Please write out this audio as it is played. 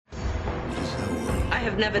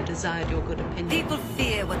have never desired your good opinion. People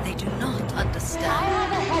fear what they do not understand. I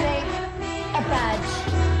have a headache, a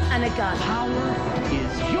badge, and a gun. Power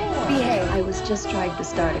is yours. Behave. I was just trying to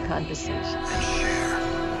start a conversation. And share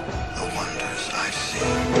the wonders I've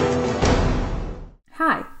seen.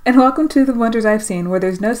 Hi, and welcome to The Wonders I've Seen, where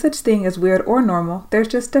there's no such thing as weird or normal, there's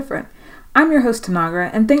just different. I'm your host Tanagra,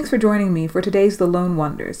 and thanks for joining me for today's The Lone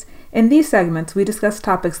Wonders. In these segments, we discuss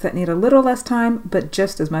topics that need a little less time, but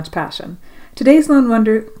just as much passion. Today's Lone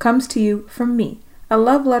Wonder comes to you from me, a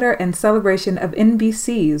love letter and celebration of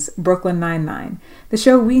NBC's Brooklyn Nine-Nine, the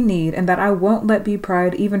show we need and that I won't let be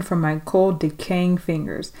pried even from my cold, decaying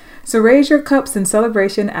fingers. So raise your cups in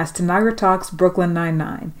celebration as Tanagra talks Brooklyn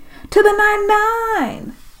Nine-Nine. To the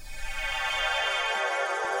Nine-Nine!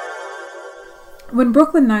 When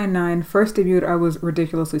Brooklyn Nine-Nine first debuted, I was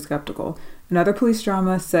ridiculously skeptical. Another police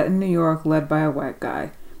drama set in New York led by a white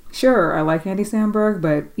guy. Sure, I like Andy Samberg,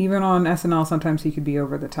 but even on SNL sometimes he could be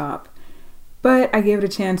over the top. But I gave it a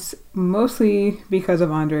chance mostly because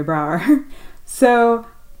of Andre Braugher. So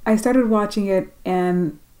I started watching it,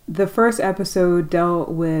 and the first episode dealt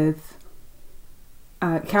with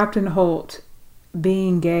Captain Holt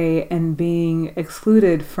being gay and being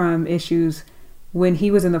excluded from issues when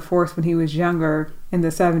he was in the force when he was younger in the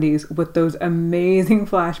 70s, with those amazing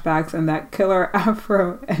flashbacks and that killer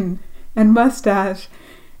afro and mustache,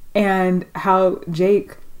 and how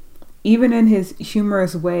Jake, even in his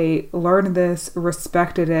humorous way, learned this,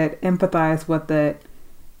 respected it, empathized with it,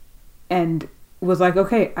 and was like,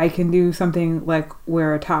 okay, I can do something like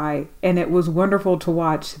wear a tie. And it was wonderful to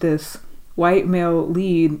watch this white male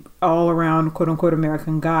lead, all around quote-unquote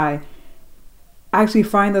American guy, actually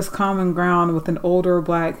find this common ground with an older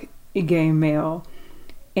black gay male.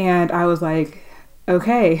 And I was like,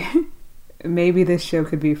 okay, maybe this show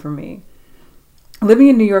could be for me. Living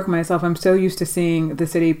in New York myself, I'm so used to seeing the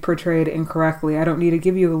city portrayed incorrectly. I don't need to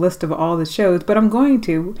give you a list of all the shows, but I'm going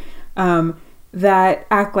to, that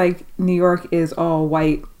act like New York is all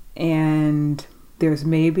white and there's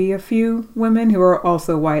maybe a few women who are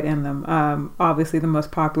also white in them. Obviously the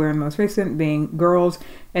most popular and most recent being Girls,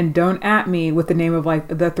 and don't at me with the name of like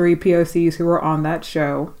the three POCs who were on that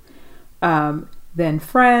show. Then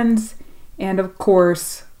Friends, and of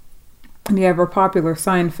course the ever popular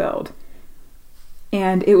Seinfeld.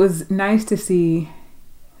 And it was nice to see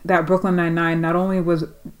that Brooklyn Nine-Nine not only was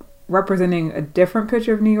representing a different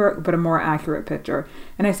picture of New York, but a more accurate picture.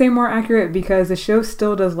 And I say more accurate because the show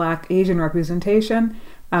still does lack Asian representation.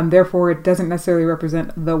 Therefore, it doesn't necessarily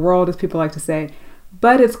represent the world, as people like to say.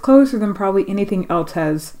 But it's closer than probably anything else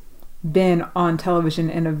has been on television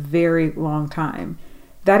in a very long time.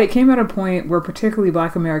 That it came at a point where particularly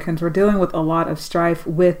Black Americans were dealing with a lot of strife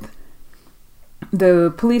with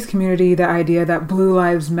the police community, the idea that Blue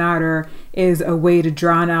Lives Matter is a way to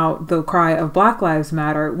drown out the cry of Black Lives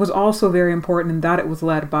Matter, was also very important in that it was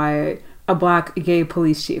led by a black gay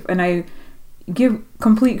police chief. And I give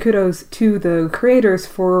complete kudos to the creators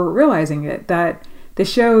for realizing it, that the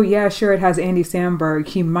show, yeah, sure, it has Andy Samberg.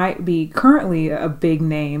 He might be currently a big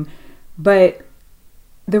name, but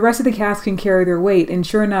the rest of the cast can carry their weight. And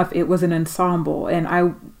sure enough, it was an ensemble. And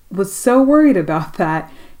I was so worried about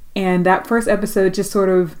that. And that first episode just sort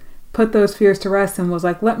of put those fears to rest and was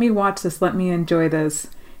like, let me watch this, let me enjoy this.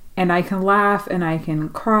 And I can laugh and I can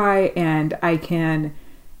cry and I can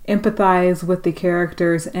empathize with the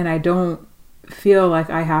characters, and I don't feel like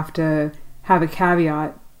I have to have a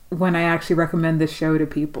caveat when I actually recommend this show to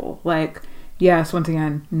people. Like, yes, once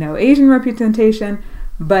again, no Asian representation,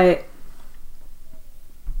 but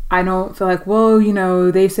I don't feel like, well, you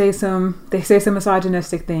know, they say some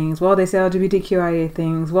misogynistic things. Well, they say LGBTQIA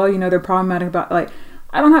things. Well, you know, they're problematic about, like,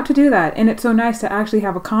 I don't have to do that. And it's so nice to actually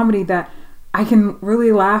have a comedy that I can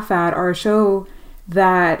really laugh at, or a show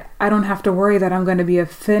that I don't have to worry that I'm going to be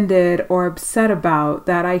offended or upset about,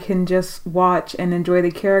 that I can just watch and enjoy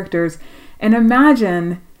the characters. And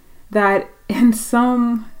imagine that in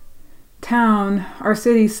some town or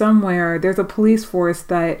city somewhere, there's a police force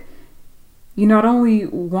that you not only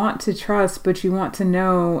want to trust, but you want to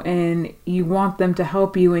know, and you want them to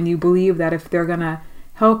help you, and you believe that if they're going to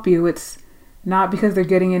help you, it's not because they're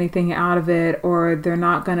getting anything out of it, or they're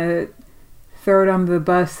not going to throw it under the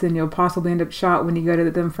bus and you'll possibly end up shot when you go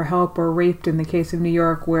to them for help, or raped in the case of New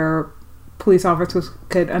York, where police officers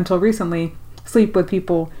could, until recently, sleep with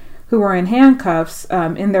people who were in handcuffs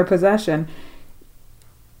in their possession.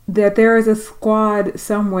 That there is a squad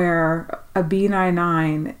somewhere, a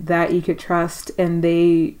B99, that you could trust, and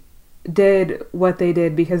they did what they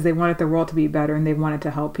did because they wanted the world to be better and they wanted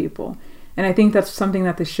to help people. And I think that's something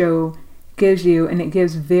that the show gives you, and it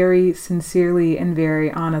gives very sincerely and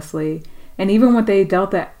very honestly. And even when they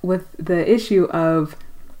dealt with the issue of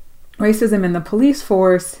racism in the police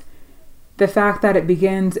force, the fact that it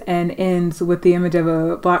begins and ends with the image of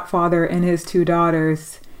a black father and his two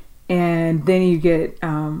daughters, and then you get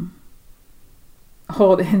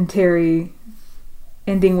Holt and Terry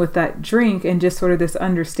ending with that drink and just sort of this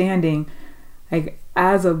understanding. Like,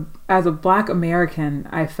 as a black American,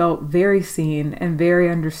 I felt very seen and very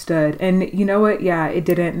understood. And you know what? Yeah, it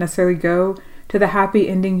didn't necessarily go to the happy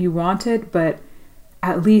ending you wanted, but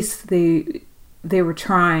at least they were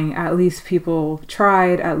trying. At least people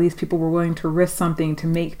tried. At least people were willing to risk something to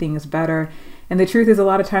make things better. And the truth is, a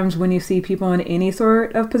lot of times when you see people in any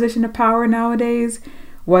sort of position of power nowadays,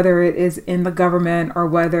 whether it is in the government or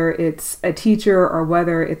whether it's a teacher or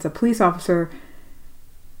whether it's a police officer,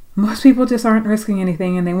 most people just aren't risking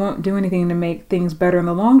anything, and they won't do anything to make things better in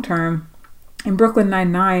the long term. And Brooklyn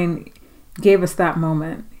Nine-Nine gave us that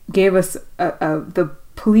moment, gave us the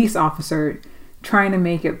police officer trying to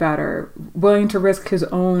make it better, willing to risk his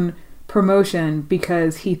own promotion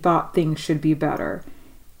because he thought things should be better.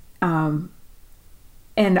 And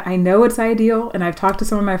I know it's ideal, and I've talked to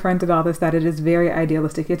some of my friends about this, that it is very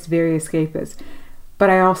idealistic, it's very escapist. But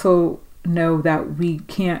I also know that we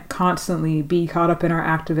can't constantly be caught up in our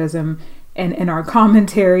activism and in our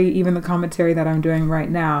commentary, even the commentary that I'm doing right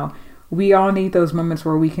now. We all need those moments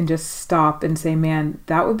where we can just stop and say, man,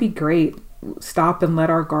 that would be great. Stop and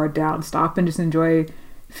let our guard down. Stop and just enjoy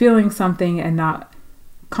feeling something and not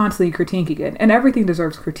constantly critiquing it. And everything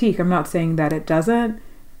deserves critique. I'm not saying that it doesn't,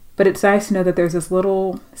 but it's nice to know that there's this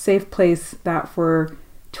little safe place that for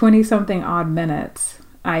 20 something odd minutes,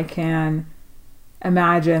 I can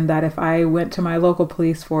imagine that if I went to my local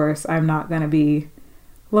police force, I'm not going to be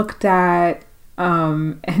looked at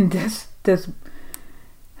and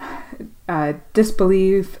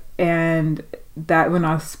disbelief, and that when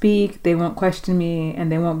I speak, they won't question me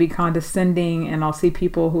and they won't be condescending, and I'll see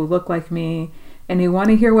people who look like me and who want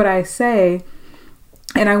to hear what I say,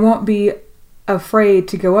 and I won't be afraid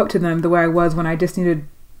to go up to them the way I was when I just needed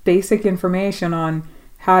basic information on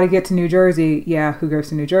how to get to New Jersey. Yeah, who goes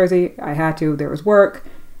to New Jersey? I had to. There was work.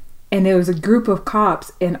 And it was a group of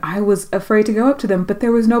cops, and I was afraid to go up to them, but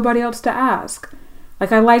there was nobody else to ask.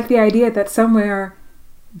 Like, I like the idea that somewhere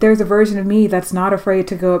there's a version of me that's not afraid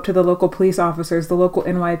to go up to the local police officers, the local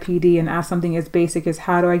NYPD, and ask something as basic as,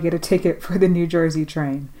 how do I get a ticket for the New Jersey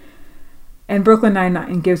train? And Brooklyn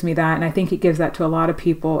Nine-Nine gives me that, and I think it gives that to a lot of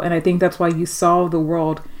people. And I think that's why you saw the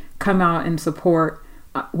world come out and support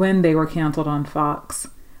when they were canceled on Fox.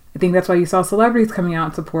 I think that's why you saw celebrities coming out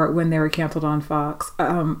and support when they were canceled on Fox.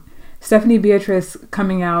 Stephanie Beatrice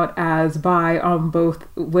coming out as bi on both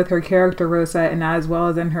with her character Rosa and as well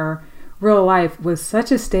as in her real life was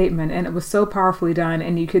such a statement, and it was so powerfully done.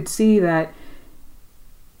 And you could see that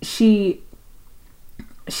she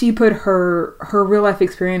put her real life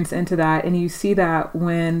experience into that, and you see that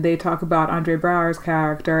when they talk about Andre Braugher's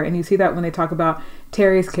character, and you see that when they talk about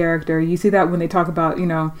Terry's character, you see that when they talk about, you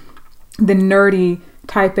know, the nerdy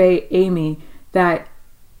type A Amy, that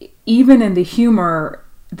even in the humor,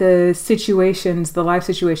 the situations, the life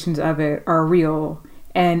situations of it are real.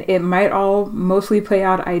 And it might all mostly play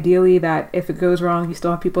out ideally, that if it goes wrong, you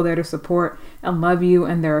still have people there to support and love you,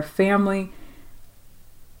 and they're a family.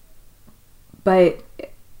 But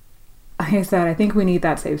like I said, I think we need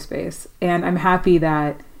that safe space. And I'm happy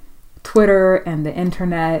that Twitter and the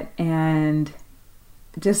internet and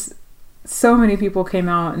just so many people came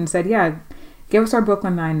out and said, yeah, give us our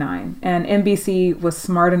Brooklyn Nine-Nine. And NBC was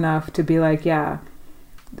smart enough to be like, yeah,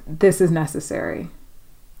 this is necessary.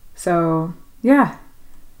 So, yeah.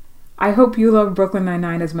 I hope you love Brooklyn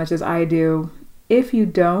Nine-Nine as much as I do. If you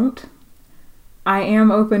don't, I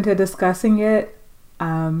am open to discussing it,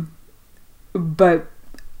 but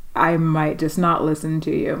I might just not listen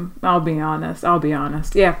to you. I'll be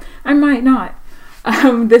honest. Yeah, I might not.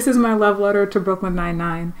 This is my love letter to Brooklyn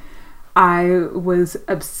Nine-Nine. I was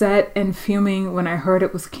upset and fuming when I heard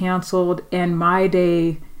it was canceled, and my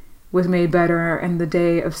day was made better, and the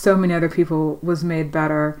day of so many other people was made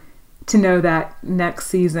better, to know that next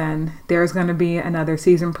season there's going to be another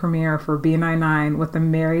season premiere for B99 with the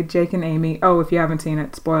married Jake and Amy. Oh, if you haven't seen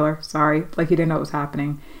it, spoiler, sorry, like you didn't know what was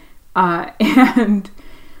happening. And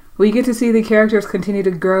we get to see the characters continue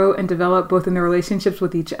to grow and develop, both in their relationships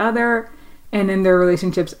with each other and in their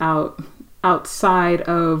relationships outside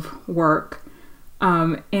of work,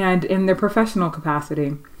 and in their professional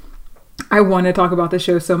capacity. I want to talk about the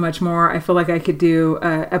show so much more. I feel like I could do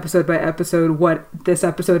episode by episode what this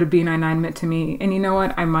episode of B99 meant to me. And you know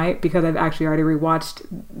what? I might, because I've actually already rewatched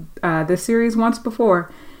this series once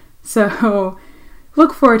before. So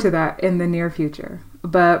look forward to that in the near future.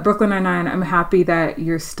 But Brooklyn Nine-Nine, I'm happy that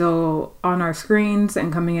you're still on our screens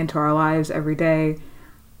and coming into our lives every day.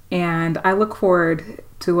 And I look forward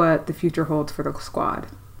to what the future holds for the squad.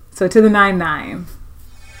 So to the 9-9.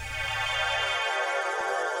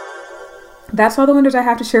 That's all the wonders I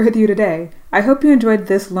have to share with you today. I hope you enjoyed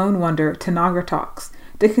this lone wonder, Tanagra Talks.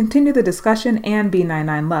 To continue the discussion and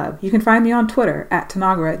B99 love, you can find me on Twitter at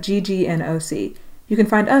Tanagra, GGNOC. You can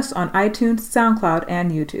find us on iTunes, SoundCloud,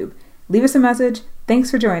 and YouTube. Leave us a message.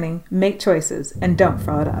 Thanks for joining. Make choices, and don't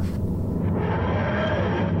fraud up.